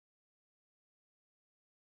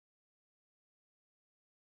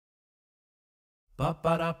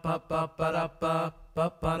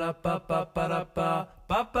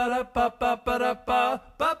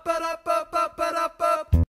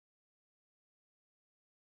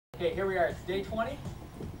Okay, here we are. It's day 20.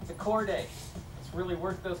 It's a core day. Let's really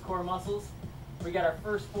work those core muscles. We got our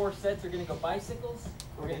first 4 sets are going to go bicycles.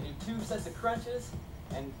 We're going to do 2 sets of crunches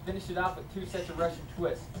and finish it off with 2 sets of Russian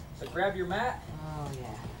twists. So grab your mat. Oh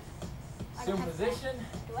yeah. Assume position.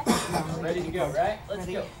 Ready to go, right? Let's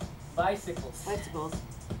go. Bicycles. Bicycles.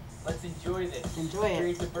 Let's enjoy this. Enjoy it.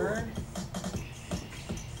 Create the burn.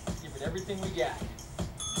 Give it everything we got.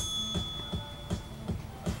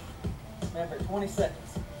 Remember, 20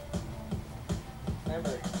 seconds.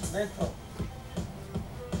 Remember, mental.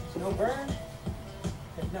 There's no burn.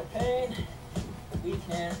 There's no pain. We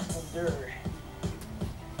can endure.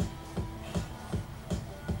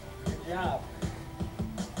 Good job.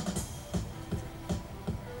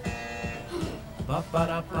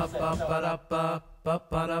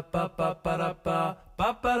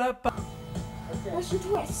 Russian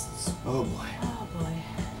twists. Oh boy. Oh boy.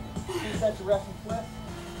 2 sets of Russian twists.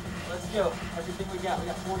 Let's go. Everything we got. We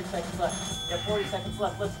got 40 seconds left. We got 40 seconds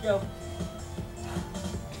left. Let's go.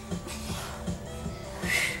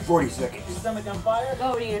 40 seconds. Your stomach on fire.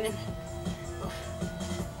 Go, Rhiannon.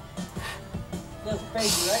 Little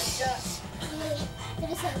crazy, right, Scott?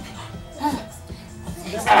 37.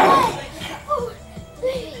 4, 3,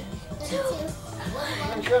 2, 1.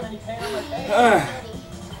 I'm sure any pain on my face.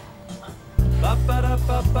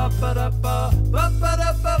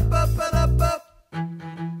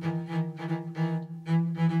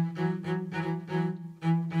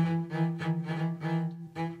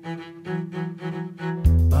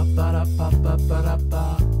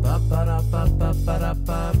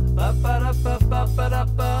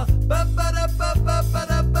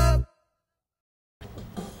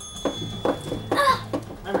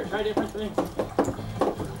 Remember, try different things.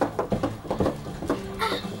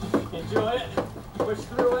 Enjoy it. Push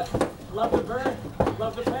through it. Love the burn.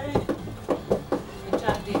 Love the pain. Good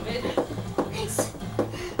job, David. Nice.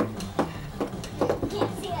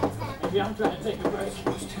 Can't see that time. Maybe I'm trying to take a break.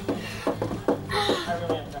 I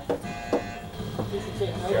really am trying. Piece of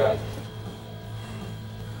cake, right, guys?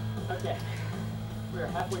 Okay. We're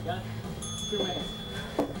halfway done. 2 minutes.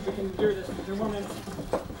 We can endure this for 2 more minutes.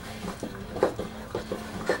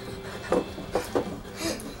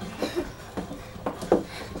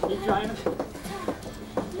 Keep trying.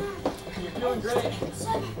 You're doing great.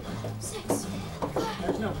 7, 6, 5,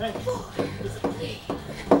 There's no pain. 4, 3,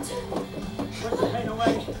 2, Push the pain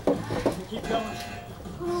away and keep going.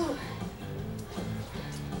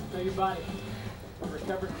 Know your body.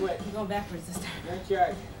 Recover quick. You're going backwards this time. You're in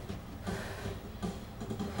charge.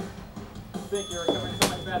 I think you're recovering so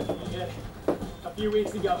much faster than you did a few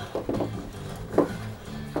weeks ago.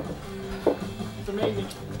 It's amazing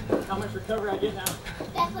how much recovery I get now.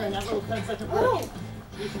 And that little 10-second break. Oh,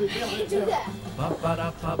 You should be feeling it do too. that.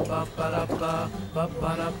 Ba-ba-da-ba-ba-ba-da-ba.